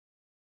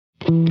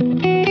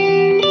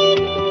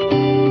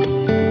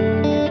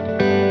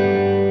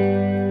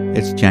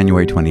It's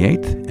January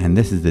 28th, and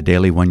this is the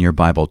Daily One-Year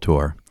Bible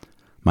Tour.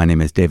 My name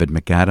is David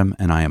MacAdam,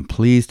 and I am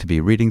pleased to be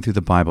reading through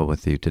the Bible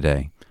with you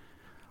today.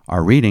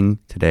 Our reading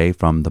today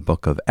from the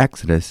book of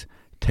Exodus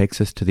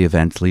takes us to the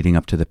events leading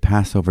up to the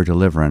Passover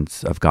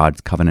deliverance of God's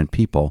covenant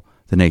people,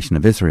 the nation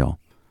of Israel.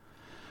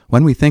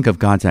 When we think of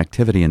God's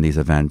activity in these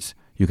events,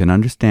 you can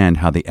understand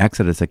how the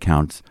Exodus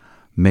accounts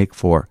make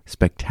for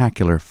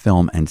spectacular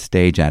film and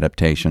stage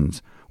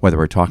adaptations, whether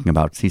we're talking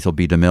about Cecil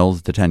B.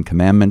 DeMille's The Ten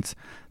Commandments,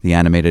 the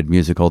animated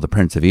musical The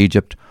Prince of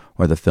Egypt,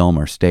 or the film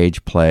or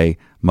stage play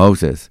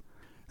Moses.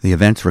 The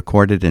events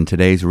recorded in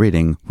today's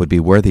reading would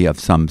be worthy of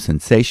some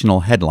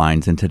sensational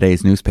headlines in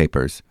today's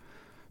newspapers.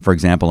 For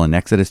example, in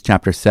Exodus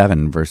chapter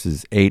 7,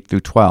 verses 8 through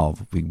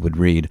 12, we would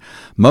read,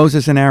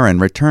 "Moses and Aaron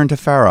return to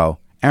Pharaoh.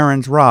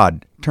 Aaron's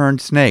rod,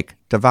 turned snake,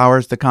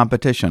 devours the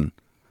competition."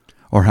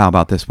 Or how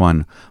about this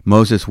one?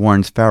 Moses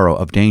warns Pharaoh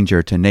of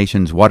danger to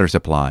nation's water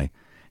supply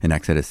in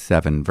Exodus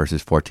 7,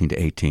 verses 14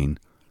 to 18.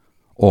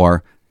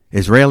 Or,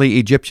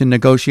 Israeli-Egyptian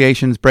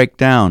negotiations break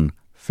down.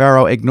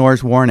 Pharaoh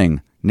ignores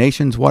warning.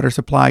 Nation's water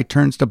supply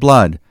turns to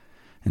blood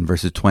in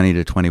verses 20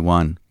 to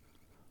 21.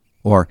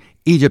 Or,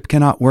 Egypt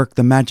cannot work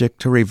the magic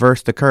to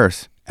reverse the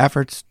curse.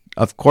 Efforts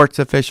of courts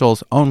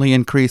officials only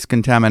increase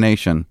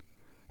contamination.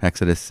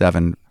 Exodus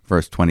 7,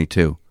 verse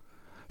 22.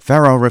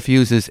 Pharaoh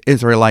refuses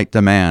Israelite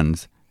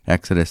demands.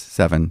 Exodus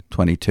 7,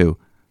 22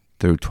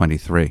 through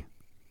 23.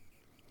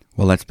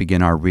 Well, let's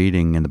begin our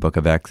reading in the book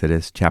of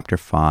Exodus, chapter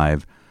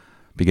 5,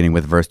 beginning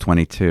with verse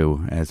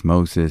 22, as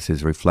Moses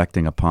is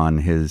reflecting upon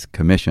his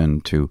commission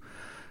to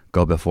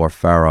go before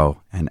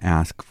Pharaoh and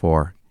ask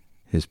for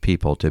his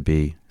people to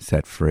be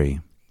set free.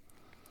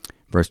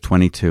 Verse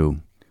 22,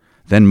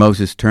 Then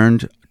Moses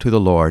turned to the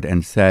Lord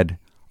and said,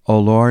 O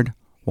Lord,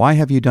 why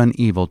have you done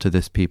evil to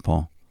this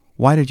people?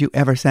 Why did you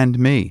ever send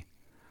me?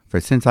 For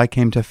since I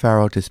came to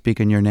Pharaoh to speak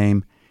in your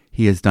name,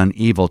 he has done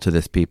evil to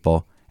this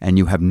people, and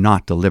you have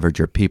not delivered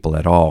your people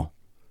at all.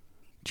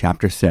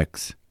 Chapter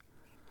 6.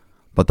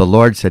 But the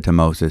Lord said to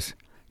Moses,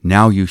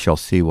 Now you shall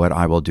see what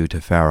I will do to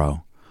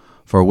Pharaoh.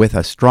 For with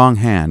a strong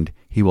hand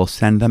he will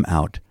send them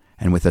out,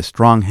 and with a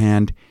strong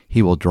hand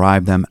he will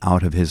drive them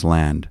out of his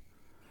land.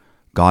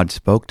 God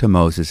spoke to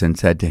Moses and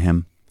said to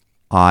him,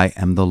 I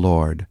am the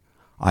Lord.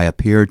 I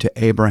appeared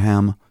to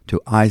Abraham, to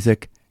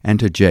Isaac, and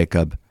to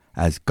Jacob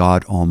as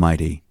God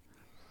Almighty.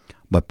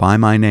 But by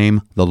my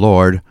name, the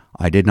Lord,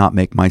 I did not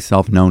make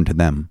myself known to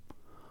them.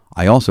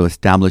 I also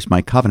established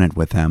my covenant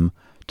with them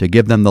to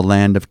give them the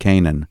land of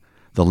Canaan,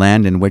 the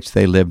land in which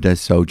they lived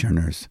as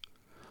sojourners.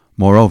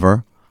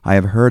 Moreover, I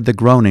have heard the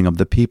groaning of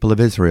the people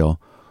of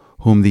Israel,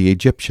 whom the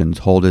Egyptians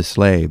hold as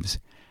slaves,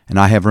 and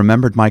I have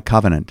remembered my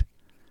covenant.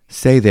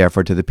 Say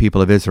therefore to the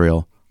people of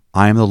Israel,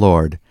 I am the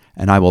Lord,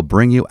 and I will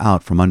bring you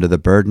out from under the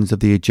burdens of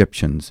the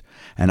Egyptians,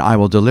 and I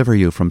will deliver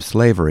you from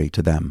slavery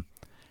to them.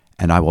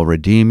 And I will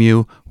redeem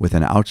you with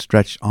an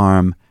outstretched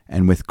arm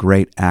and with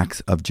great acts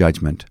of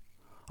judgment.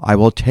 I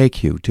will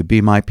take you to be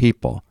my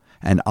people,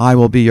 and I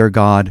will be your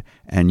God,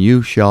 and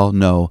you shall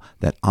know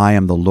that I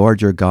am the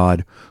Lord your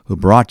God, who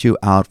brought you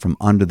out from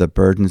under the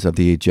burdens of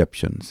the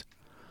Egyptians.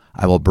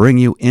 I will bring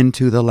you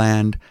into the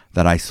land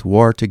that I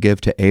swore to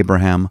give to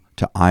Abraham,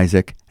 to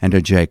Isaac, and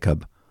to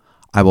Jacob.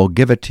 I will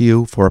give it to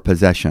you for a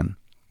possession.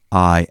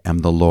 I am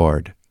the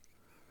Lord.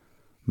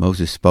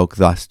 Moses spoke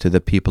thus to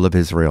the people of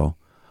Israel,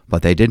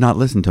 but they did not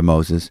listen to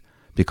Moses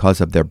because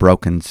of their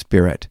broken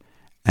spirit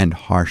and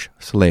harsh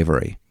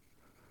slavery.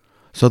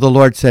 So the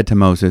Lord said to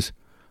Moses,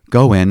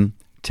 Go in,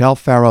 tell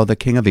Pharaoh the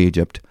king of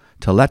Egypt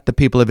to let the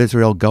people of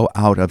Israel go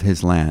out of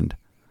his land.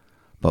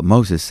 But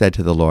Moses said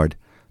to the Lord,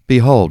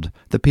 Behold,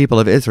 the people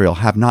of Israel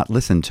have not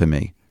listened to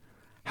me.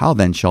 How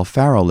then shall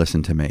Pharaoh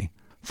listen to me?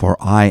 For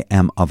I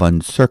am of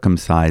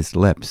uncircumcised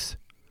lips.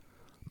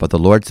 But the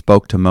Lord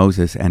spoke to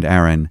Moses and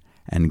Aaron,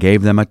 and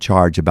gave them a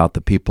charge about the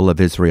people of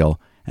Israel,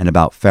 and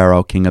about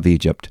Pharaoh king of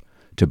Egypt,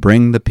 to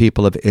bring the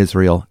people of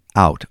Israel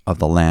out of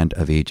the land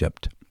of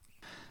Egypt.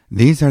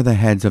 These are the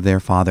heads of their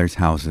fathers'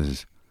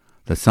 houses,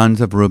 the sons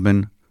of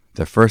Reuben,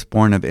 the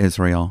firstborn of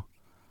Israel,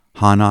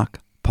 Hanok,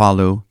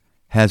 Palu,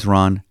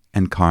 Hezron,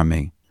 and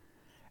Carmi.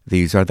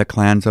 These are the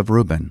clans of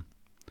Reuben.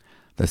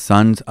 The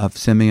sons of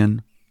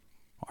Simeon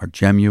are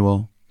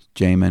Jemuel,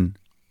 Jamin,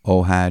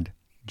 Ohad,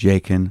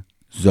 Jachin,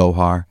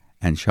 Zohar,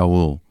 and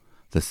Shaul,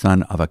 the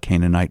son of a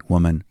Canaanite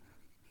woman.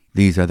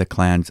 These are the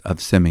clans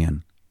of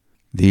Simeon.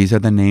 These are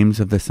the names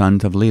of the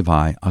sons of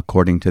Levi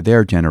according to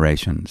their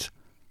generations,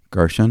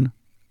 Gershon,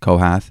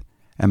 Kohath,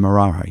 and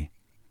Merari,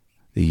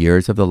 the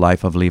years of the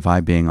life of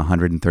Levi being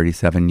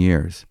 137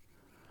 years.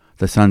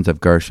 The sons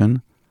of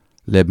Gershon,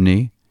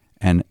 Libni,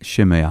 and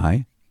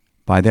Shimei,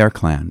 by their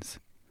clans.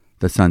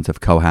 The sons of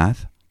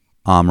Kohath,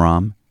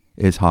 Amram,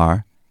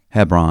 Izhar,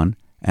 Hebron,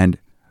 and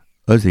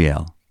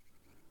Uzziel.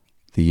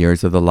 The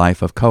years of the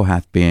life of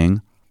Kohath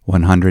being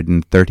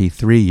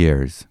 133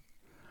 years.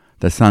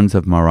 The sons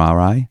of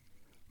Merari,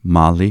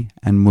 Mali,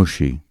 and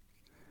Mushi.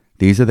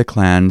 These are the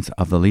clans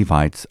of the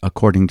Levites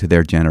according to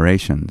their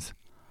generations.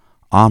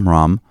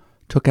 Amram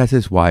took as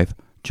his wife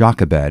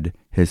Jochebed,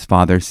 his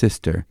father's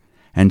sister,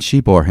 and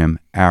she bore him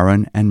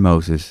Aaron and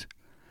Moses,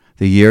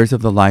 the years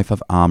of the life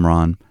of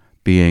Amram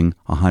being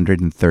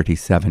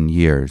 137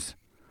 years.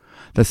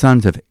 The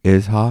sons of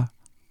Izhar,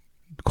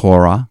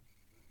 Korah,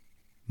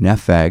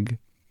 Nepheg,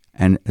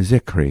 and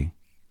Zichri.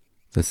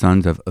 The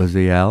sons of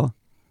Uzziel,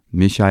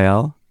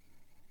 Mishael,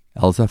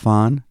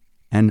 Elzaphan,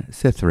 and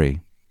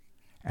Sithri.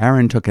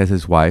 Aaron took as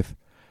his wife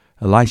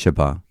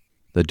Elisheba,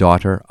 the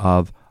daughter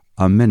of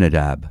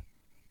Amminadab,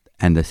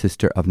 and the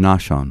sister of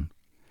Nahshon,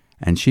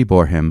 and she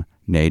bore him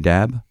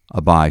Nadab,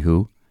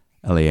 Abihu,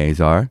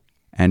 Eleazar,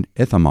 and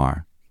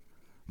Ithamar.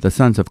 The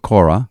sons of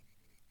Korah,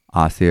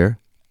 Asir,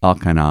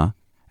 Elkanah,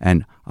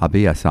 and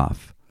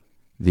Abiasaph.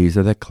 These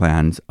are the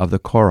clans of the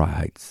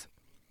Korahites.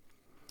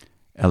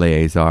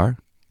 Eleazar,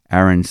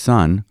 Aaron's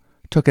son,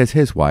 took as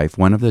his wife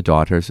one of the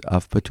daughters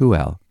of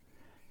Phutuel,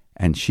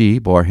 and she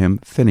bore him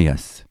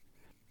Phinehas.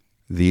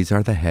 These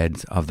are the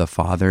heads of the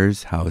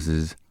fathers'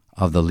 houses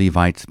of the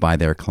Levites by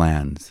their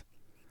clans.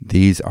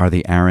 These are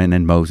the Aaron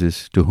and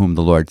Moses to whom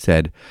the Lord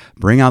said,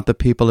 "Bring out the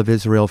people of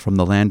Israel from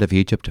the land of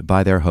Egypt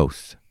by their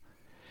hosts."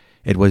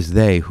 It was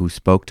they who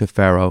spoke to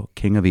Pharaoh,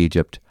 king of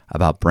Egypt,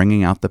 about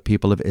bringing out the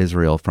people of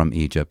Israel from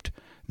Egypt,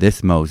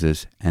 this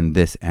Moses and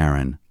this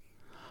Aaron.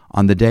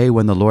 On the day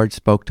when the Lord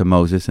spoke to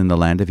Moses in the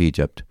land of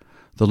Egypt,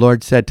 the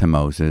Lord said to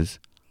Moses,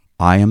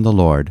 "I am the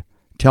Lord.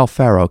 Tell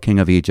Pharaoh, king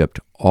of Egypt,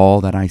 all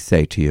that I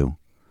say to you."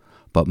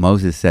 But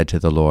Moses said to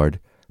the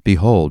Lord,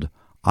 "Behold,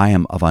 I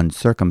am of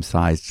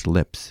uncircumcised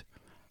lips.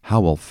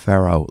 How will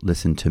Pharaoh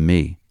listen to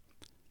me?"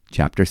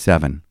 Chapter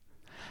 7.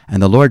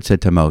 And the Lord said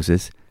to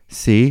Moses,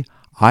 "See,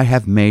 I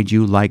have made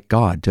you like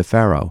God to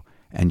Pharaoh,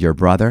 and your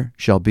brother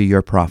shall be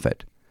your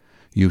prophet.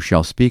 You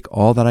shall speak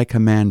all that I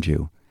command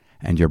you,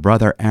 and your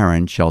brother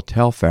Aaron shall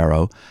tell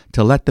Pharaoh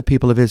to let the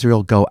people of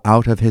Israel go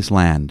out of his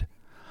land.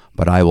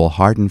 But I will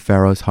harden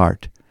Pharaoh's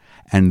heart,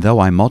 and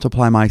though I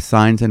multiply my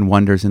signs and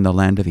wonders in the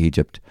land of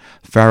Egypt,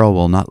 Pharaoh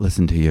will not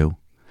listen to you.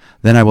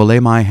 Then I will lay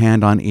my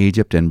hand on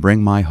Egypt and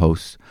bring my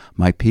hosts,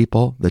 my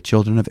people, the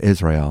children of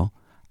Israel,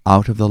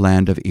 out of the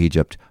land of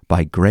Egypt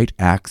by great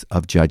acts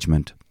of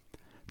judgment.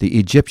 The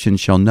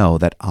Egyptians shall know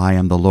that I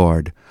am the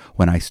Lord,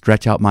 when I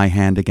stretch out my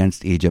hand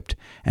against Egypt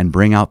and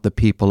bring out the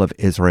people of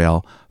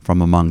Israel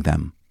from among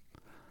them."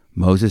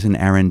 Moses and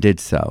Aaron did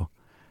so.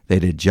 They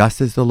did just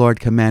as the Lord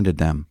commanded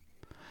them.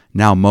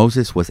 Now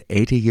Moses was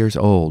 80 years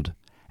old,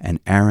 and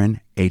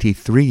Aaron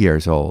 83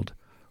 years old,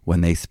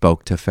 when they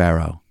spoke to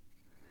Pharaoh.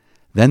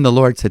 Then the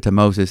Lord said to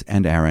Moses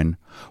and Aaron,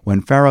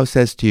 "When Pharaoh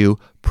says to you,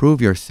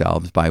 'Prove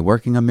yourselves by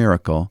working a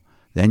miracle,'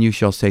 then you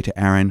shall say to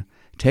Aaron,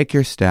 'Take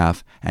your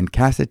staff and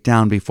cast it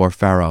down before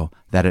Pharaoh,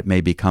 that it may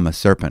become a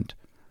serpent.'"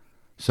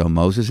 So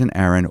Moses and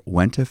Aaron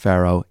went to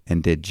Pharaoh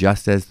and did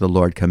just as the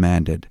Lord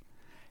commanded.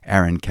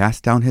 Aaron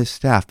cast down his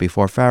staff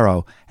before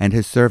Pharaoh and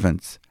his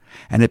servants,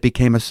 and it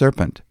became a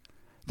serpent.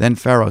 Then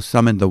Pharaoh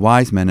summoned the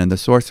wise men and the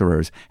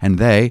sorcerers, and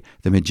they,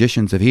 the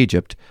magicians of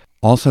Egypt,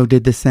 also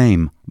did the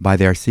same by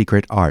their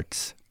secret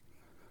arts.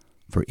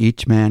 For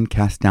each man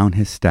cast down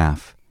his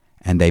staff,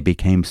 and they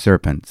became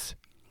serpents.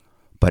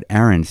 But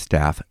Aaron's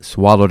staff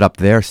swallowed up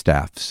their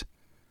staffs.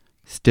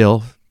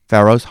 Still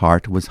Pharaoh's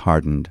heart was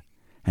hardened,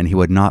 and he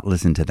would not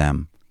listen to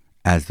them,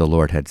 as the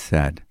Lord had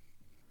said.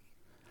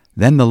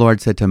 Then the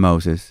Lord said to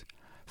Moses,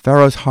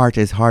 "Pharaoh's heart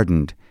is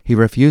hardened. He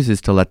refuses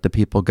to let the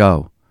people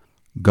go.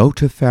 Go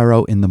to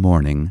Pharaoh in the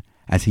morning,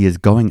 as he is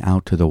going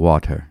out to the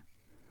water.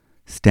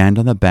 Stand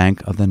on the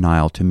bank of the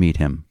Nile to meet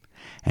him,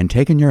 and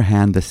take in your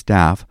hand the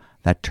staff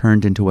that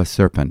turned into a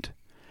serpent.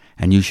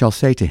 And you shall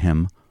say to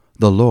him,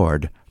 'The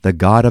Lord, the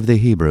God of the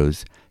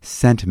Hebrews,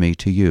 sent me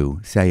to you,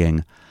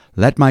 saying,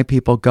 Let my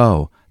people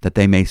go, that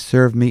they may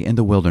serve me in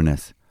the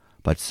wilderness.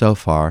 But so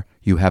far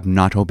you have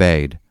not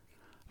obeyed.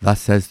 Thus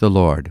says the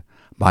Lord,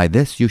 By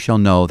this you shall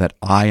know that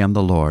I am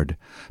the Lord.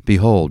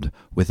 Behold,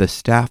 with the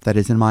staff that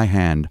is in my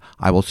hand,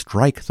 I will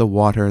strike the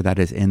water that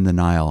is in the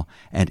Nile,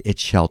 and it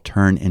shall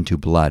turn into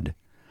blood.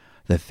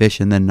 The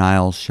fish in the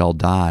Nile shall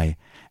die,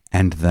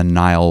 and the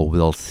Nile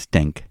will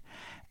stink,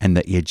 and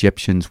the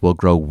Egyptians will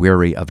grow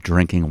weary of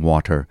drinking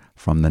water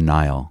from the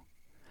Nile."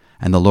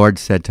 And the Lord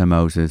said to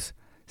Moses,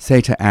 "Say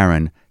to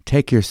Aaron,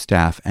 Take your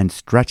staff and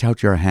stretch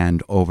out your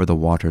hand over the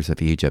waters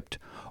of Egypt,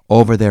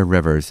 over their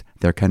rivers,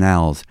 their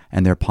canals,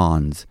 and their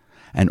ponds,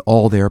 and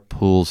all their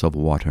pools of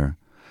water,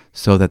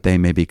 so that they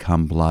may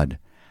become blood,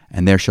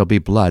 and there shall be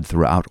blood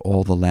throughout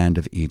all the land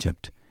of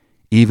Egypt,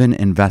 even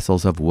in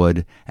vessels of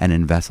wood and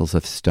in vessels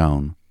of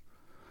stone."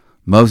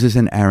 Moses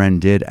and Aaron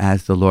did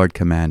as the Lord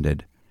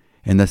commanded.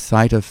 In the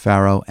sight of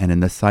Pharaoh and in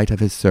the sight of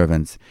his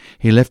servants,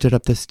 he lifted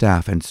up the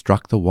staff and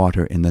struck the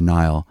water in the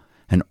Nile,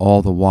 and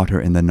all the water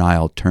in the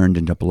Nile turned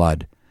into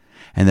blood,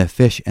 and the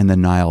fish in the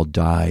Nile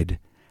died,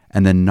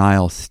 and the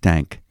Nile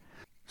stank,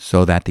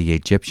 so that the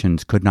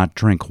Egyptians could not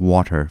drink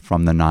water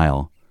from the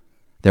Nile.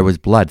 There was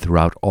blood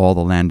throughout all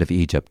the land of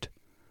Egypt.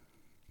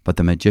 But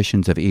the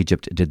magicians of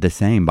Egypt did the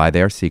same by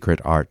their secret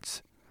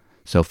arts.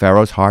 So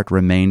Pharaoh's heart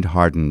remained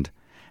hardened,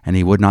 and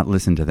he would not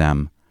listen to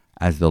them,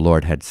 as the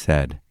Lord had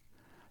said.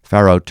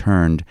 Pharaoh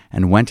turned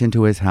and went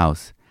into his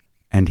house,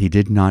 And he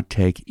did not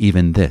take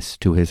even this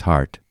to his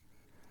heart.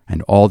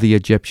 And all the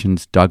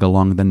Egyptians dug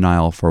along the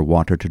Nile for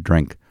water to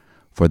drink,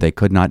 for they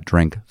could not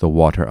drink the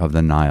water of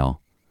the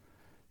Nile.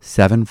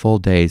 7 full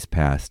days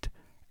passed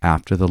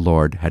after the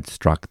Lord had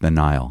struck the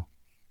Nile.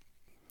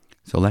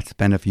 So let's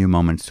spend a few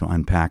moments to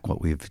unpack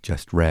what we've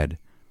just read.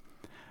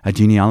 A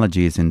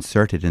genealogy is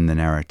inserted in the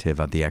narrative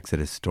of the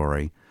Exodus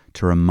story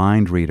to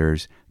remind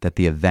readers that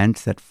the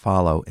events that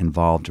follow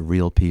involved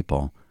real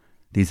people.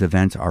 These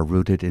events are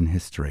rooted in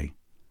history.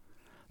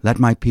 "Let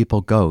my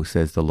people go,"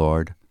 says the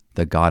Lord,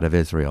 the God of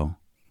Israel.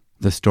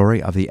 The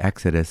story of the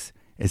Exodus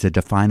is a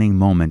defining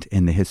moment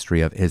in the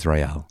history of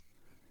Israel.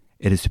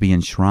 It is to be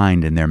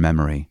enshrined in their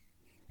memory.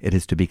 It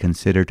is to be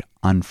considered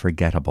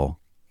unforgettable.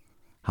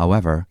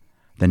 However,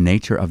 the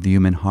nature of the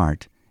human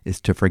heart is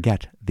to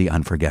forget the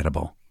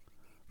unforgettable.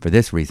 For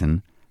this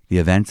reason, the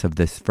events of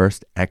this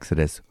first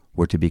Exodus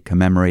were to be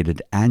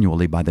commemorated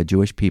annually by the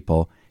Jewish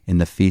people in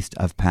the feast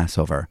of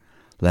Passover,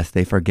 lest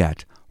they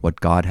forget what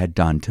God had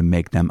done to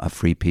make them a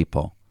free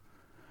people.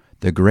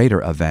 The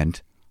greater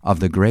event of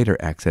the greater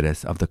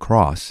Exodus of the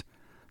cross,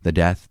 the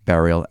death,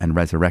 burial, and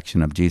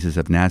resurrection of Jesus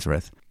of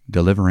Nazareth,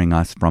 delivering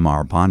us from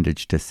our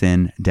bondage to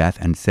sin, death,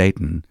 and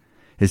Satan,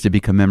 is to be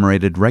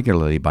commemorated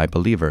regularly by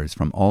believers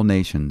from all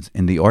nations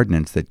in the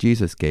ordinance that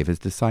Jesus gave his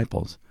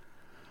disciples.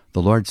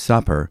 The Lord's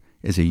Supper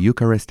is a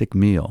Eucharistic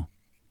meal.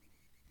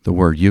 The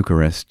word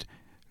Eucharist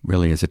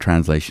really is a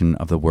translation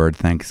of the word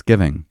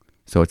thanksgiving.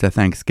 So it's a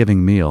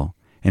thanksgiving meal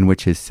in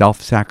which his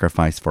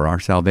self-sacrifice for our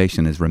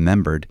salvation is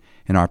remembered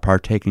in our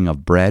partaking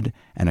of bread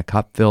and a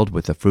cup filled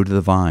with the fruit of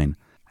the vine,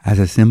 as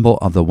a symbol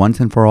of the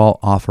once-and-for-all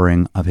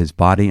offering of his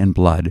body and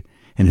blood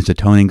in his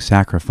atoning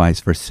sacrifice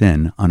for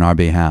sin on our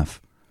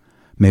behalf.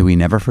 May we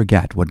never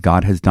forget what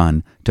God has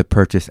done to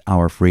purchase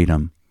our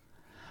freedom.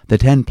 The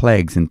 10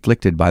 plagues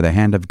inflicted by the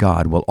hand of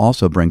God will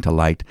also bring to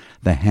light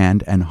the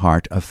hand and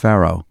heart of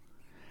Pharaoh.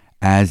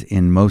 As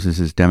in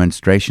Moses'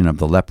 demonstration of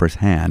the leprous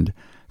hand,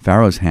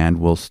 Pharaoh's hand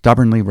will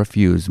stubbornly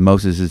refuse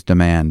Moses'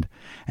 demand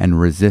and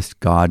resist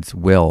God's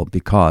will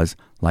because,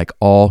 like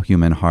all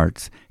human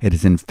hearts, it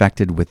is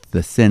infected with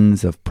the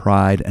sins of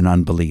pride and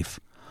unbelief.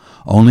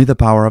 Only the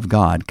power of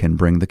God can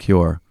bring the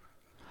cure.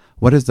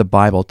 What does the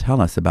Bible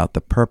tell us about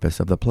the purpose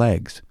of the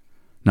plagues?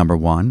 Number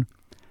 1,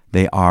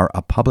 they are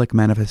a public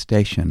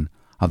manifestation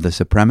of the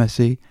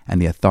supremacy and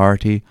the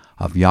authority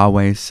of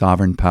Yahweh's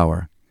sovereign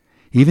power.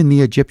 Even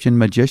the Egyptian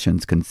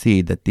magicians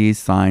concede that these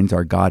signs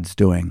are God's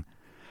doing.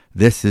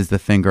 "This is the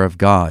finger of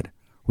God,"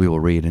 we will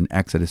read in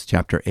Exodus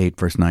chapter 8,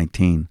 verse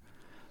 19.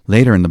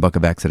 Later in the book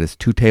of Exodus,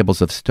 2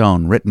 tables of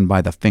stone written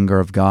by the finger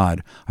of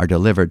God are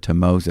delivered to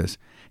Moses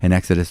in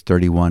Exodus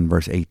 31,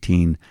 verse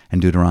 18,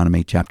 and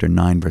Deuteronomy chapter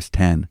 9, verse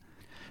 10.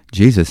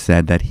 Jesus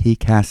said that he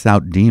casts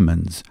out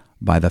demons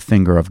by the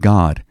finger of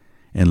God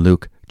in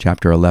Luke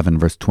chapter 11,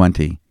 verse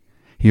 20.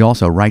 He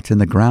also writes in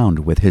the ground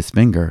with his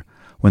finger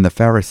when the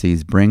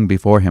Pharisees bring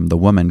before him the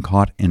woman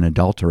caught in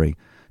adultery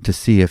to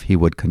see if he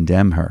would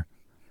condemn her.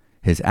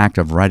 His act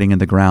of writing in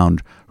the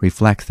ground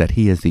reflects that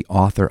he is the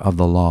author of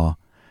the law,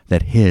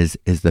 that his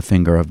is the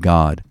finger of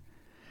God.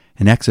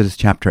 In Exodus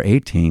chapter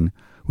 18,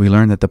 we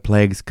learn that the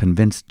plagues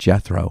convinced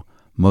Jethro,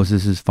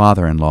 Moses'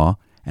 father-in-law,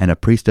 and a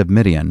priest of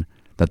Midian,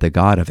 that the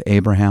God of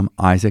Abraham,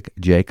 Isaac,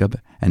 Jacob,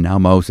 and now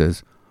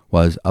Moses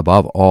was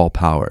above all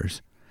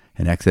powers.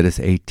 In Exodus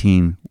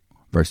 18,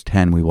 verse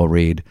 10, we will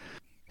read,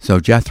 "So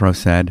Jethro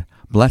said,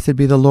 'Blessed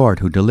be the Lord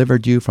who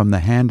delivered you from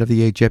the hand of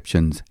the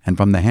Egyptians and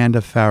from the hand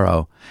of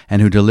Pharaoh,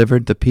 and who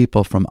delivered the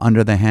people from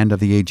under the hand of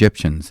the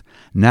Egyptians.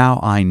 Now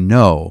I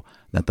know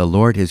that the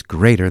Lord is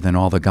greater than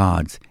all the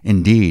gods.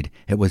 Indeed,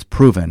 it was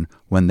proven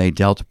when they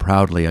dealt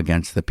proudly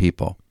against the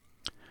people.'"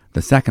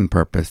 The second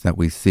purpose that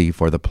we see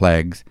for the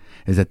plagues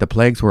is that the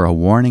plagues were a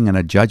warning and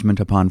a judgment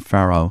upon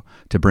Pharaoh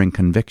to bring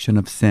conviction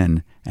of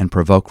sin and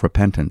provoke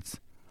repentance.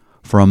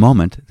 For a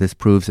moment, this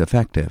proves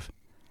effective.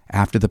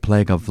 After the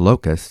plague of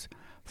locusts,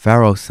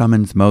 Pharaoh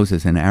summons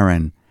Moses and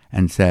Aaron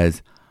and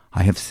says,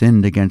 "I have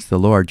sinned against the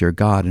Lord your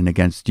God and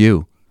against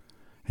you,"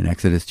 in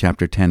Exodus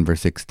chapter 10,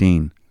 verse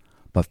 16.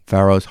 But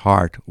Pharaoh's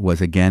heart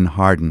was again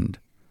hardened.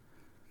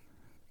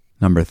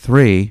 Number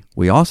 3,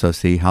 we also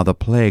see how the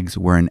plagues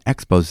were an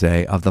expose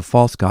of the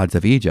false gods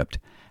of Egypt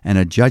and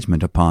a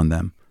judgment upon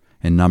them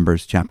in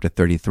Numbers chapter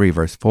 33,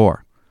 verse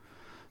 4.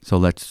 So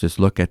let's just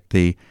look at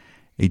the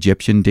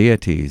Egyptian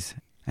deities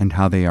and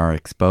how they are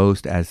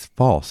exposed as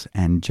false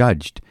and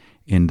judged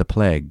in the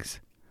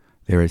plagues.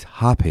 There is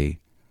Hapi,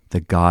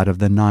 the god of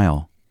the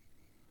Nile,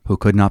 who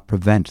could not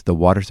prevent the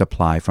water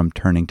supply from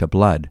turning to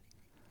blood.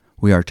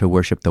 We are to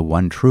worship the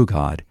one true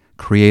God,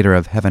 creator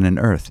of heaven and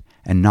earth,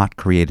 and not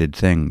created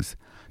things.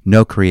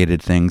 No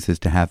created things is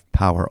to have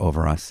power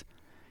over us.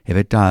 If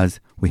it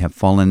does, we have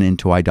fallen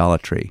into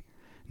idolatry.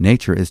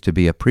 Nature is to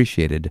be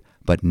appreciated,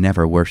 but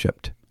never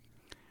worshipped.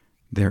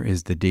 There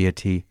is the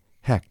deity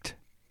Hecht,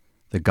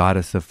 the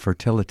goddess of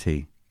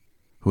fertility,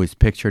 who is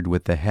pictured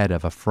with the head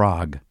of a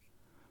frog.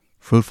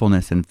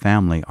 Fruitfulness and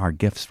family are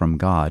gifts from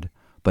God,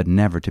 but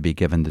never to be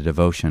given the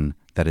devotion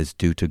that is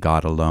due to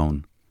God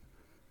alone.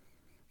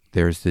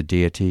 There is the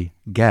deity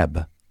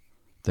Geb,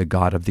 the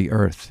god of the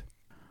earth.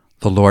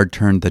 The Lord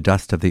turned the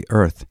dust of the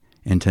earth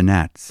into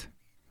gnats.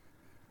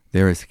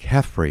 There is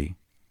Khepri,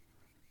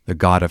 the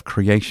god of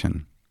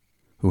creation,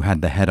 who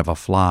had the head of a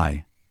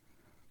fly.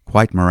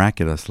 Quite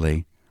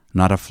miraculously,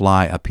 not a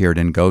fly appeared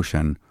in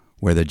Goshen,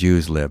 where the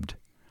Jews lived.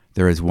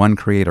 There is one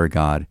Creator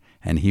God,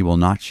 and he will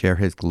not share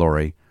his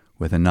glory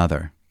with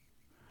another.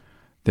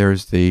 There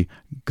is the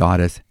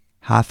goddess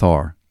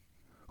Hathor,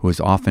 who is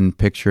often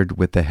pictured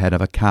with the head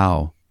of a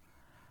cow.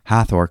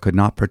 Hathor could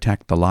not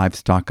protect the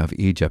livestock of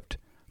Egypt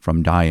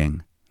from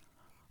dying.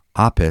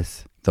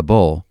 Apis, the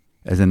bull,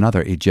 is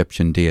another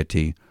Egyptian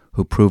deity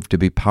who proved to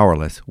be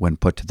powerless when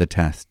put to the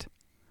test.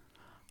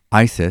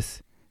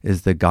 Isis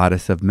is the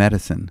goddess of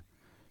medicine.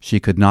 She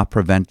could not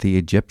prevent the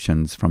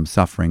Egyptians from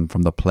suffering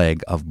from the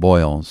plague of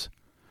boils.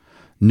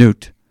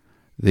 Nut,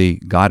 the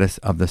goddess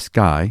of the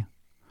sky,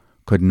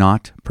 could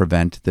not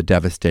prevent the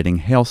devastating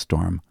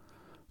hailstorm,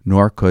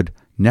 nor could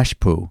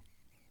Neshpu,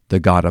 the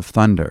god of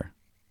thunder.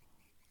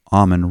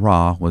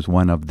 Amun-Ra was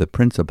one of the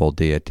principal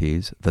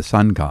deities, the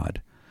sun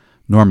god.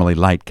 Normally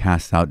light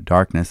casts out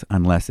darkness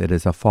unless it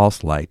is a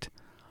false light.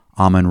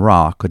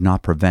 Amun-Ra could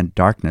not prevent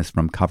darkness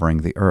from covering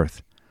the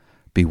earth.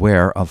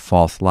 Beware of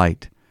false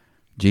light.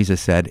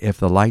 Jesus said, "If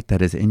the light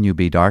that is in you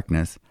be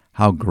darkness,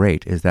 how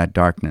great is that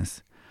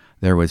darkness?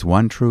 There is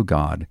one true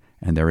God,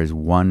 and there is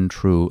one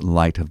true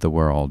light of the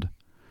world."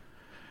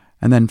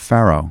 And then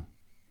Pharaoh.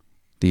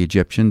 The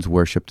Egyptians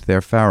worshipped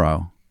their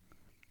Pharaoh.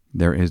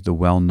 There is the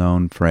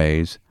well-known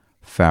phrase,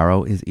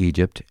 "Pharaoh is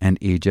Egypt, and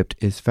Egypt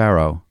is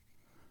Pharaoh."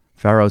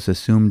 Pharaoh's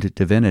assumed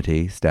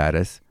divinity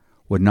status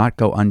would not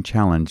go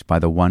unchallenged by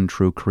the one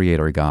true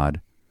Creator God.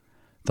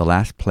 The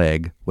last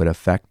plague would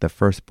affect the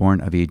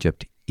firstborn of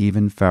Egypt,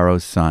 even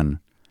Pharaoh's son.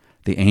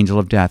 The angel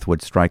of death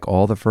would strike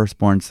all the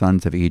firstborn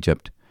sons of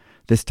Egypt.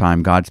 This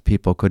time God's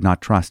people could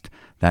not trust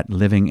that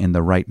living in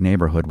the right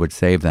neighborhood would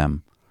save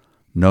them.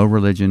 No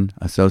religion,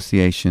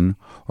 association,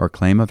 or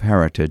claim of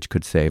heritage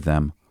could save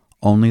them.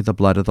 Only the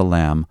blood of the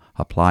Lamb,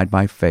 applied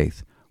by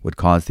faith, would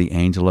cause the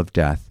angel of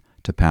death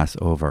to pass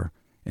over,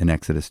 in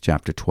Exodus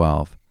chapter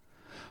 12.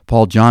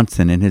 Paul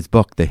Johnson, in his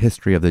book, The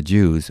History of the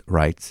Jews,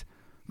 writes,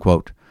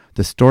 quote,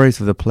 "The stories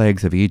of the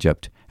plagues of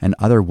Egypt and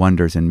other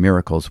wonders and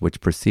miracles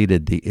which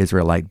preceded the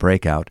Israelite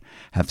breakout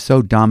have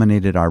so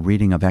dominated our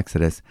reading of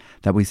Exodus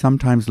that we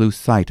sometimes lose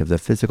sight of the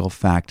physical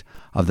fact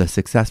of the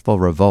successful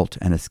revolt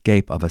and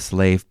escape of a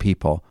slave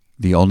people,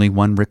 the only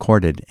one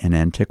recorded in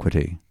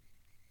antiquity."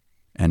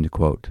 End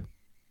quote.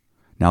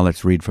 Now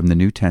let's read from the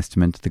New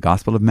Testament, the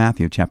Gospel of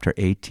Matthew, chapter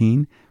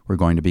 18. We're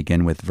going to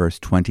begin with verse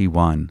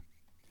 21.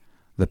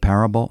 The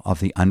parable of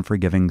the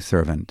unforgiving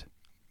servant.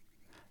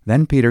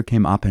 Then Peter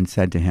came up and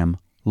said to him,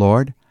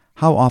 "Lord,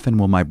 how often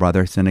will my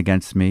brother sin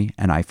against me,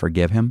 and I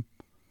forgive him?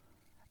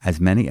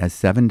 As many as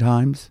 7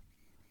 times?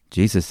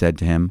 Jesus said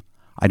to him,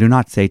 "I do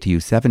not say to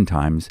you 7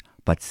 times,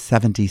 but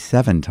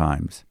 77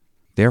 times.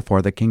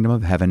 Therefore the kingdom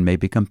of heaven may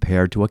be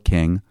compared to a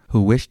king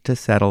who wished to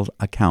settle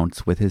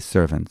accounts with his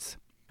servants.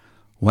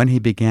 When he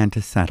began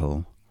to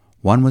settle,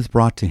 one was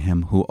brought to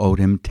him who owed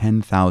him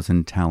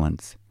 10,000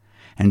 talents.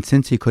 And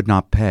since he could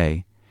not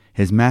pay,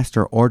 his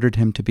master ordered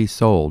him to be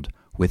sold,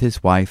 with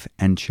his wife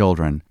and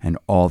children and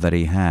all that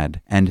he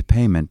had, and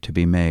payment to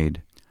be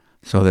made.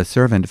 So the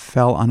servant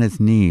fell on his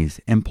knees,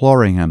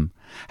 imploring him,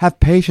 'Have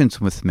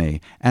patience with me,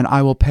 and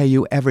I will pay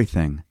you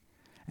everything.'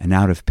 And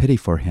out of pity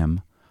for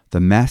him, the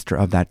master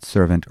of that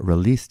servant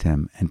released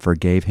him and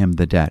forgave him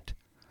the debt.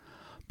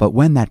 But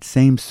when that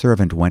same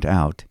servant went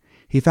out,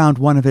 he found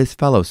one of his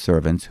fellow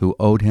servants who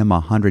owed him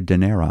 100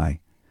 denarii.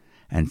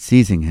 And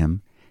seizing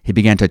him, he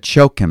began to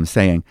choke him,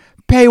 saying,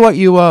 'Pay what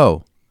you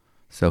owe.'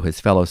 So his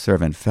fellow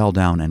servant fell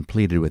down and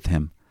pleaded with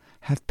him,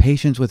 'Have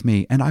patience with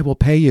me, and I will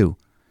pay you.'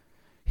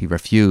 He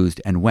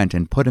refused and went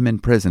and put him in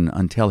prison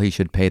until he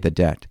should pay the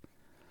debt.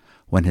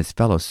 When his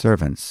fellow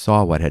servants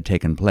saw what had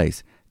taken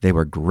place, they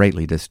were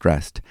greatly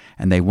distressed,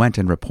 and they went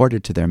and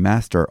reported to their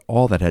master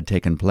all that had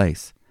taken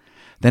place.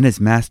 Then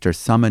his master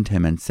summoned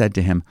him and said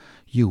to him,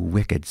 'You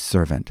wicked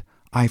servant,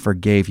 I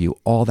forgave you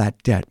all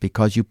that debt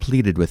because you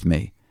pleaded with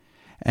me.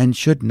 And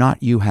should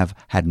not you have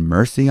had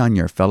mercy on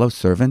your fellow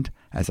servant,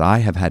 as I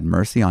have had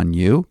mercy on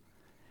you?'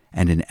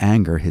 And in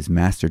anger his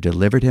master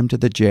delivered him to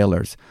the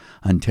jailers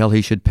until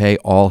he should pay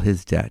all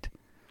his debt.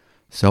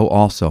 So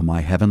also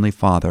my heavenly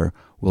Father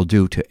will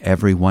do to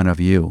every one of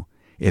you,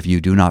 if you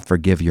do not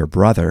forgive your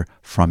brother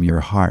from your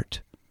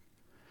heart."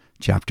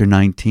 Chapter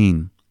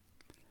 19.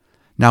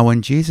 Now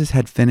when Jesus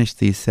had finished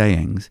these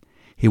sayings,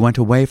 he went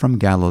away from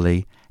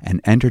Galilee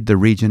and entered the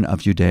region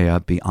of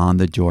Judea beyond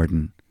the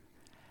Jordan.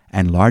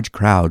 And large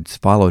crowds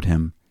followed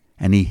him,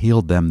 and he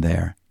healed them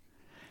there.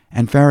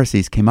 And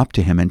Pharisees came up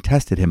to him and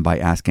tested him by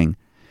asking,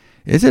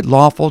 "Is it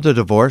lawful to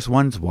divorce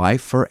one's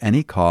wife for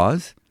any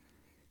cause?"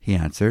 He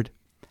answered,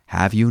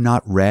 "Have you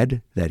not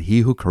read that he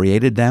who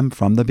created them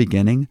from the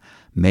beginning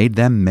made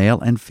them male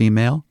and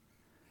female,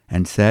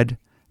 and said,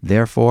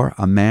 'Therefore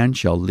a man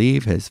shall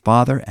leave his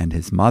father and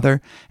his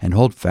mother, and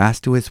hold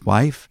fast to his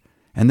wife,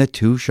 and the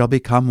two shall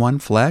become one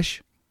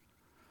flesh?'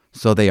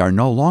 So they are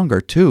no longer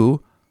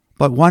two,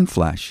 but one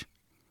flesh.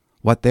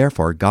 What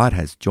therefore God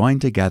has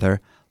joined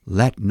together,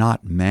 let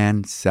not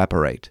man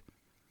separate."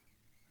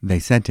 They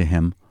said to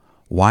him,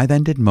 "Why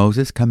then did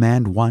Moses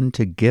command one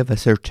to give a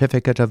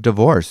certificate of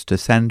divorce to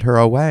send her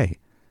away?"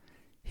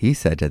 He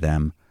said to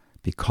them,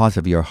 "Because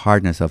of your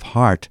hardness of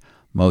heart,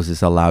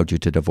 Moses allowed you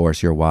to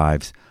divorce your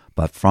wives,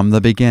 but from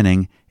the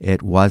beginning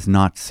it was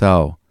not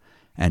so.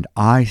 And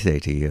I say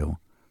to you,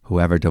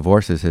 whoever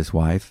divorces his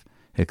wife,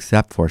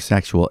 except for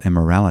sexual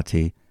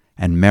immorality,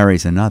 and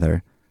marries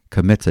another,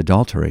 commits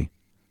adultery."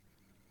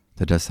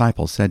 The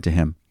disciples said to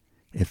him,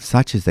 "If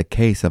such is the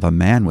case of a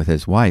man with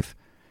his wife,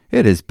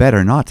 it is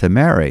better not to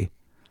marry."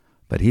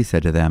 But he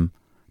said to them,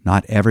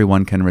 "Not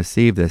everyone can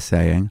receive this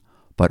saying,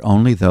 but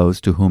only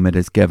those to whom it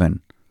is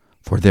given.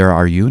 For there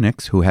are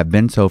eunuchs who have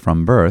been so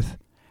from birth,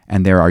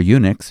 and there are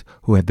eunuchs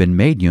who have been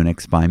made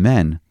eunuchs by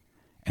men,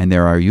 and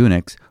there are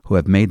eunuchs who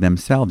have made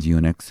themselves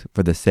eunuchs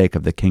for the sake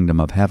of the kingdom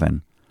of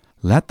heaven.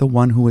 Let the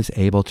one who is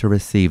able to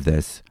receive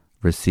this,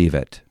 receive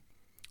it."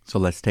 So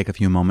let's take a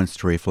few moments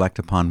to reflect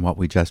upon what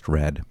we just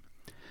read.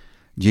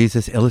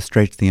 Jesus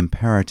illustrates the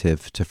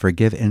imperative to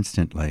forgive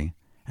instantly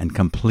and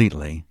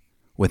completely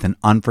with an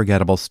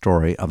unforgettable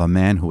story of a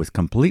man who was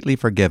completely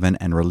forgiven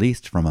and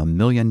released from $1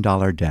 million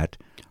debt,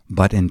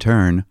 but in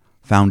turn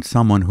found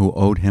someone who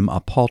owed him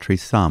a paltry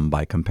sum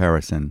by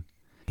comparison.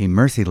 He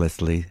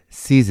mercilessly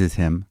seizes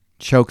him,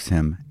 chokes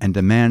him, and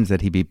demands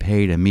that he be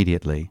paid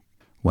immediately.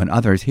 When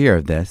others hear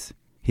of this,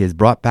 he is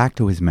brought back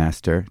to his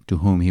master, to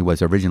whom he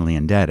was originally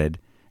indebted,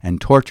 and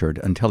tortured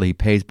until he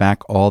pays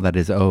back all that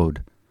is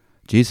owed.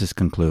 Jesus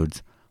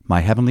concludes,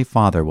 "My heavenly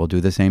Father will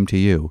do the same to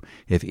you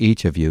if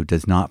each of you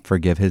does not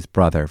forgive his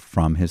brother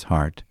from his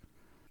heart."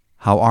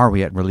 How are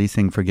we at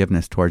releasing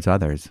forgiveness towards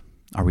others?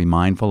 Are we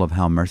mindful of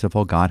how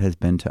merciful God has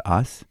been to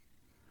us?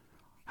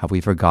 Have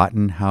we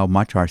forgotten how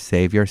much our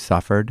Savior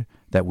suffered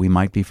that we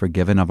might be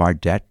forgiven of our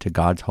debt to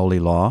God's holy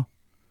law?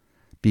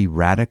 Be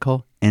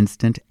radical,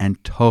 instant,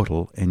 and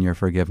total in your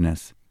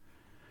forgiveness.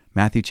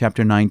 Matthew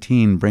chapter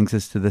 19 brings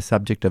us to the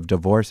subject of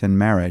divorce and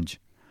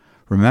marriage.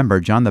 Remember,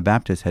 John the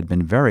Baptist had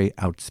been very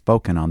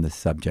outspoken on this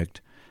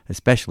subject,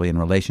 especially in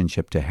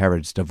relationship to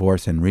Herod's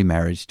divorce and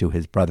remarriage to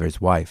his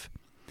brother's wife.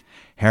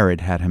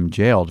 Herod had him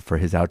jailed for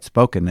his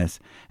outspokenness,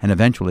 and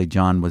eventually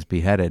John was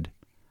beheaded.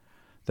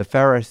 The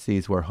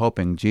Pharisees were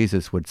hoping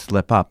Jesus would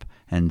slip up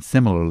and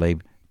similarly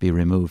be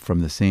removed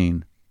from the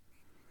scene.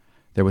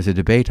 There was a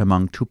debate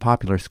among two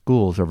popular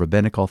schools of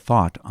rabbinical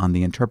thought on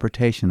the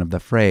interpretation of the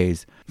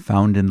phrase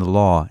found in the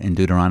law in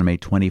Deuteronomy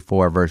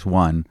 24, verse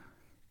 1,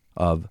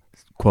 of,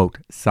 quote,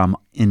 "some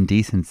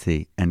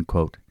indecency," end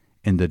quote,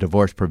 in the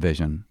divorce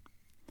provision.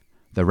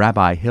 The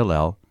Rabbi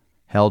Hillel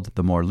held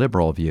the more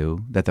liberal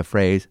view that the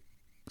phrase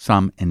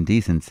 "some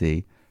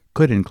indecency"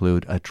 could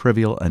include a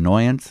trivial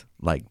annoyance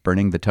like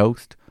burning the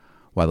toast,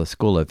 while the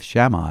school of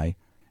Shammai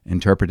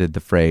interpreted the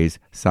phrase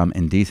 "some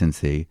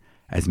indecency"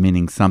 as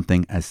meaning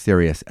something as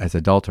serious as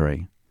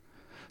adultery.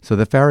 So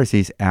the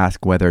Pharisees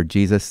ask whether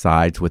Jesus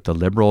sides with the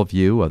liberal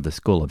view of the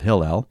school of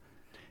Hillel.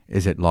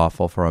 Is it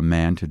lawful for a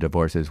man to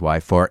divorce his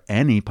wife for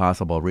any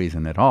possible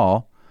reason at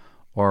all,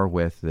 or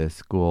with the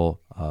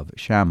school of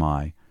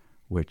Shammai,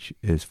 which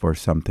is for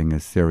something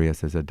as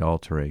serious as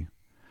adultery?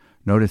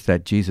 Notice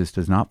that Jesus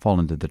does not fall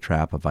into the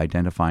trap of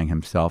identifying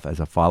himself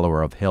as a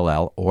follower of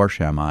Hillel or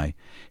Shammai.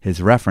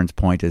 His reference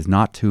point is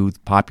not to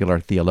popular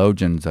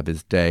theologians of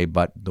his day,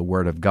 but the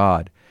Word of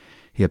God.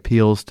 He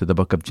appeals to the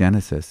book of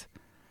Genesis.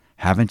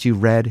 "Haven't you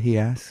read?" he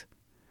asks.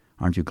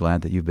 Aren't you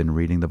glad that you've been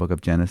reading the book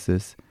of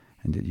Genesis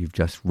and that you've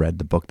just read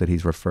the book that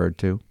he's referred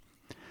to?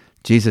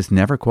 Jesus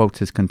never quotes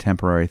his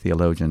contemporary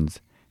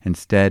theologians.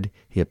 Instead,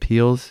 he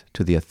appeals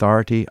to the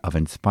authority of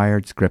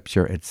inspired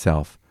Scripture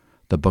itself,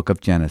 the book of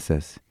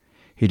Genesis.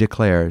 He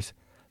declares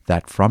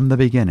that from the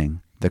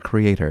beginning, the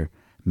Creator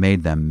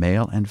made them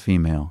male and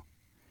female.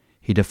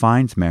 He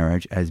defines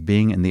marriage as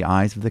being, in the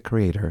eyes of the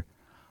Creator,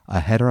 a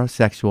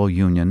heterosexual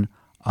union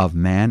of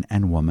man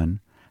and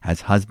woman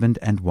as husband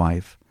and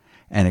wife,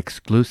 an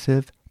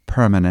exclusive,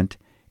 permanent,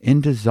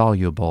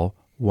 indissoluble,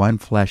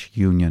 one-flesh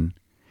union.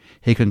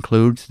 He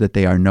concludes that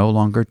they are no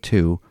longer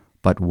two,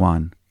 but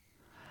one.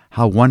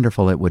 How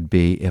wonderful it would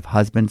be if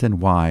husbands and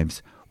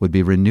wives would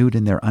be renewed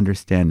in their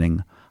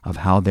understanding of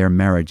how their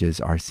marriages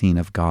are seen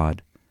of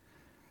God.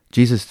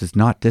 Jesus does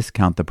not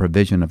discount the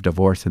provision of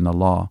divorce in the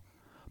law,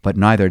 but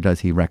neither does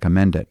he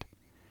recommend it.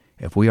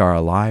 If we are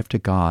alive to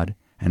God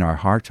and our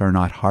hearts are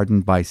not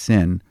hardened by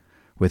sin,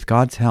 with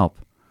God's help,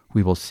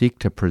 we will seek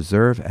to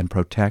preserve and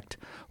protect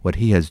what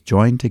he has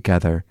joined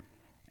together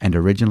and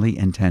originally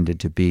intended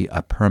to be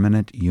a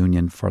permanent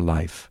union for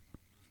life.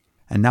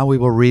 And now we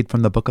will read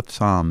from the book of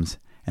Psalms,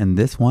 and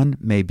this one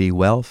may be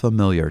well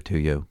familiar to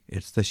you.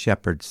 It's the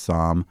Shepherd's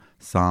Psalm,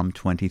 Psalm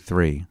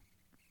 23,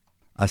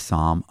 a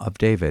psalm of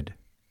David.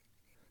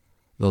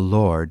 The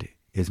Lord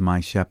is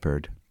my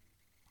shepherd.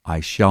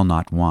 I shall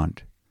not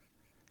want.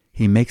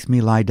 He makes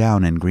me lie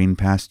down in green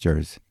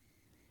pastures.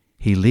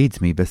 He leads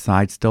me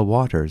beside still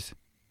waters.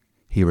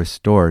 He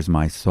restores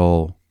my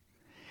soul.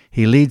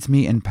 He leads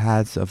me in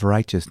paths of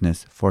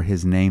righteousness for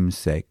his name's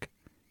sake.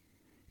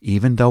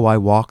 Even though I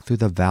walk through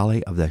the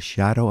valley of the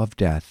shadow of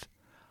death,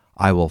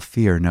 I will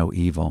fear no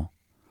evil,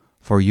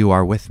 for you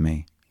are with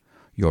me.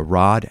 Your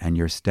rod and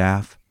your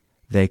staff,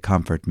 they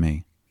comfort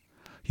me.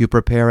 You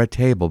prepare a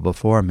table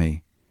before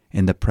me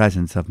in the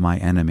presence of my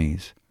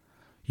enemies.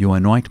 You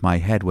anoint my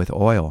head with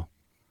oil.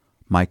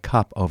 My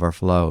cup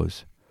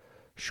overflows.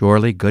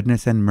 Surely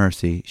goodness and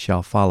mercy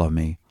shall follow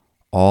me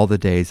all the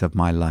days of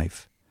my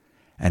life,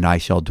 and I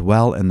shall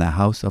dwell in the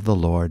house of the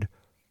Lord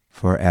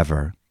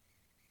forever.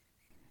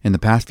 In the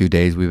past few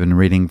days, we've been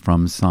reading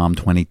from Psalm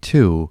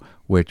 22,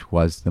 which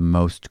was the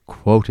most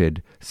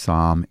quoted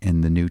psalm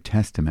in the New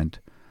Testament.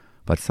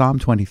 But Psalm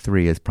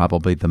 23 is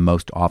probably the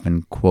most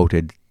often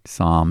quoted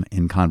psalm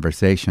in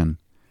conversation.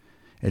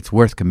 It's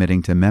worth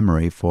committing to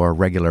memory for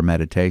regular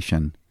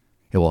meditation.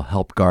 It will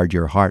help guard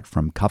your heart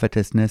from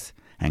covetousness,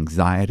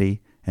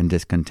 anxiety, and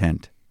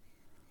discontent.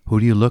 Who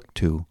do you look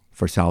to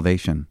for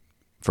salvation,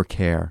 for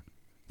care,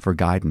 for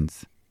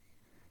guidance?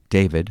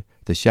 David,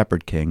 the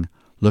shepherd king,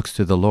 looks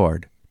to the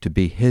Lord to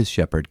be his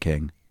shepherd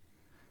king.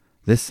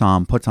 This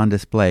psalm puts on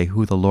display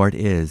who the Lord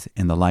is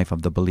in the life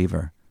of the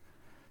believer.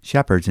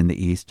 Shepherds in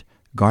the East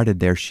guarded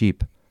their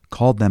sheep,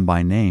 called them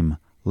by name,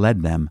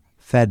 led them,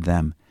 fed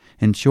them,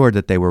 ensured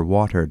that they were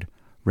watered,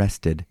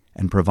 rested,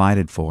 and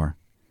provided for.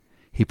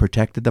 He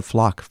protected the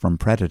flock from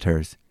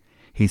predators.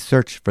 He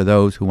searched for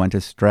those who went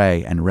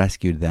astray and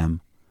rescued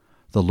them.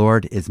 The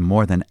Lord is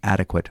more than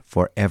adequate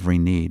for every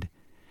need.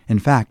 In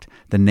fact,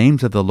 the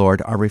names of the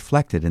Lord are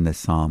reflected in this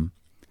psalm.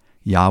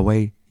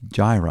 Yahweh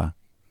Jireh,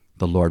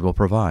 the Lord will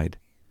provide.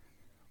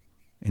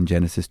 In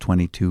Genesis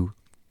 22,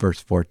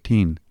 verse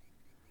 14,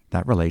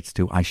 that relates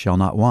to I shall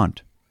not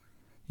want.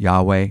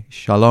 Yahweh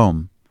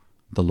Shalom,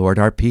 the Lord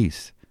our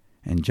peace.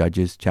 In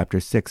Judges chapter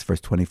 6, verse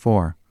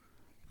 24,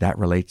 that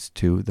relates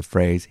to the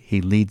phrase,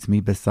 He leads me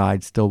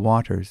beside still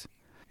waters.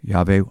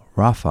 Yahweh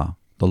Rapha,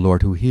 the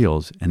Lord who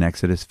heals, in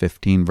Exodus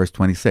 15, verse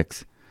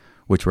 26,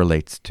 which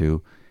relates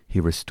to He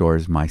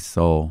restores my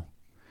soul.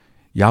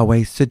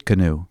 Yahweh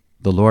Sidkenu,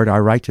 the Lord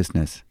our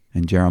righteousness,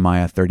 in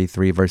Jeremiah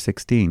 33, verse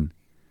 16,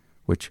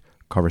 which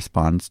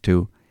corresponds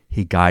to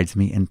He guides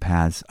me in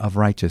paths of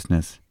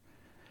righteousness.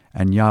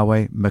 And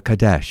Yahweh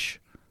Mekadesh,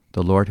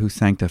 the Lord who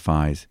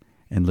sanctifies,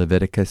 in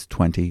Leviticus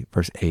 20,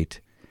 verse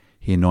 8,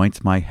 He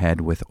anoints my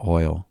head with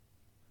oil.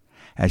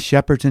 As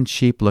shepherds and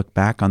sheep look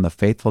back on the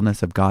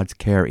faithfulness of God's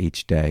care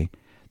each day,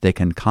 they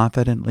can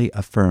confidently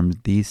affirm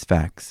these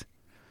facts.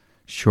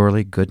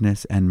 Surely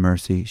goodness and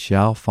mercy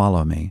shall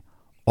follow me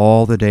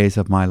all the days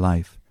of my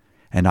life,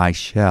 and I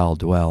shall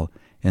dwell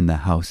in the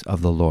house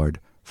of the Lord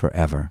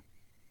forever.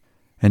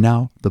 And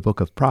now the book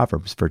of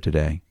Proverbs for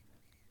today.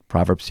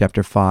 Proverbs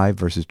chapter 5,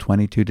 verses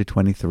 22 to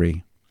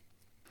 23.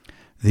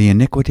 The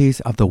iniquities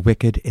of the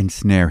wicked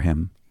ensnare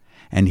him,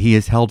 and he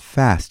is held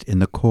fast in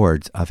the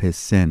cords of his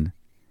sin.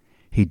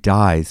 He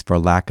dies for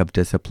lack of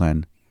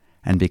discipline,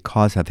 and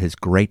because of his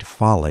great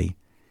folly,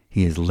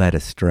 he is led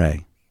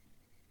astray.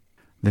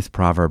 This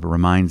proverb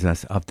reminds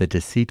us of the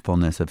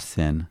deceitfulness of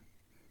sin.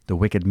 The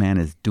wicked man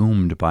is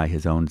doomed by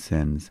his own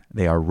sins.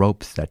 They are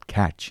ropes that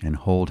catch and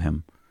hold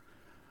him.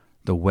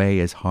 The way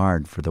is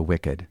hard for the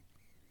wicked,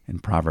 in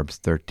Proverbs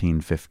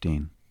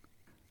 13:15.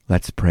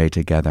 Let's pray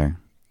together.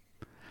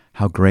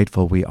 How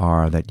grateful we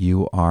are that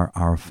you are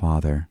our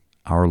Father,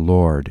 our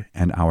Lord,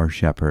 and our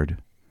Shepherd.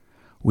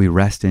 We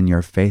rest in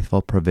your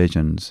faithful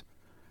provisions,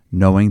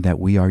 knowing that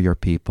we are your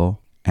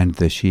people and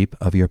the sheep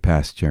of your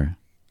pasture.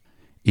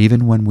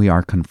 Even when we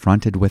are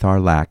confronted with our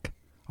lack,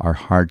 our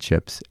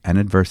hardships, and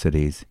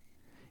adversities,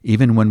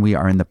 even when we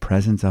are in the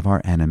presence of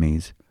our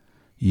enemies,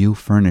 you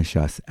furnish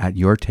us at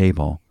your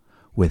table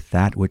with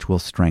that which will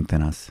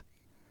strengthen us.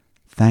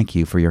 Thank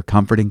you for your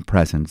comforting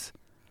presence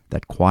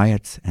that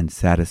quiets and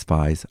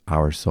satisfies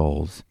our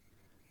souls.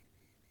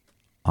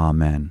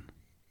 Amen.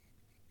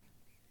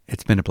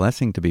 It's been a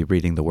blessing to be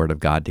reading the Word of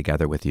God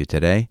together with you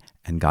today,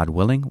 and God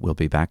willing, we'll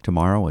be back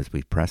tomorrow as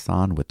we press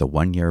on with the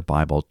one-year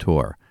Bible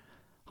tour.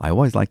 I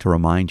always like to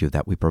remind you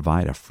that we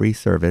provide a free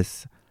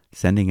service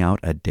sending out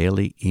a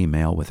daily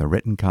email with a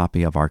written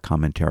copy of our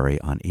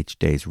commentary on each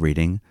day's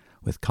reading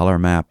with color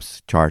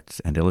maps, charts,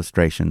 and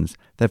illustrations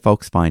that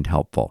folks find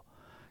helpful.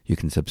 You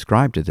can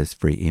subscribe to this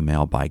free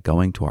email by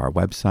going to our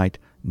website,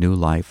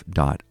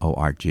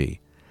 newlife.org.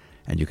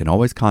 And you can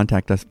always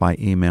contact us by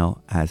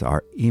email, as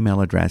our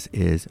email address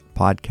is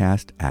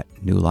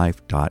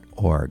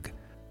podcast@newlife.org.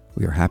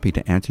 We are happy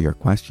to answer your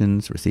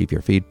questions, receive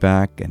your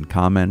feedback and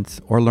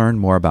comments, or learn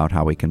more about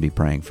how we can be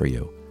praying for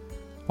you.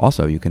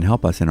 Also, you can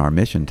help us in our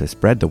mission to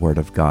spread the Word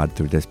of God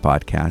through this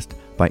podcast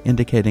by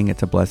indicating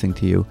it's a blessing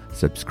to you,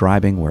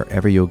 subscribing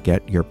wherever you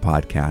get your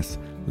podcasts,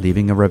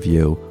 leaving a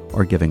review,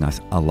 or giving us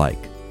a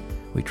like.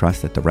 We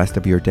trust that the rest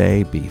of your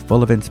day be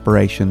full of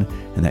inspiration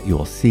and that you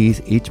will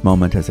seize each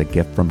moment as a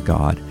gift from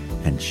God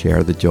and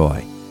share the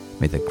joy.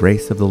 May the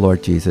grace of the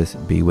Lord Jesus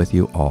be with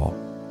you all.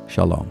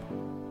 Shalom.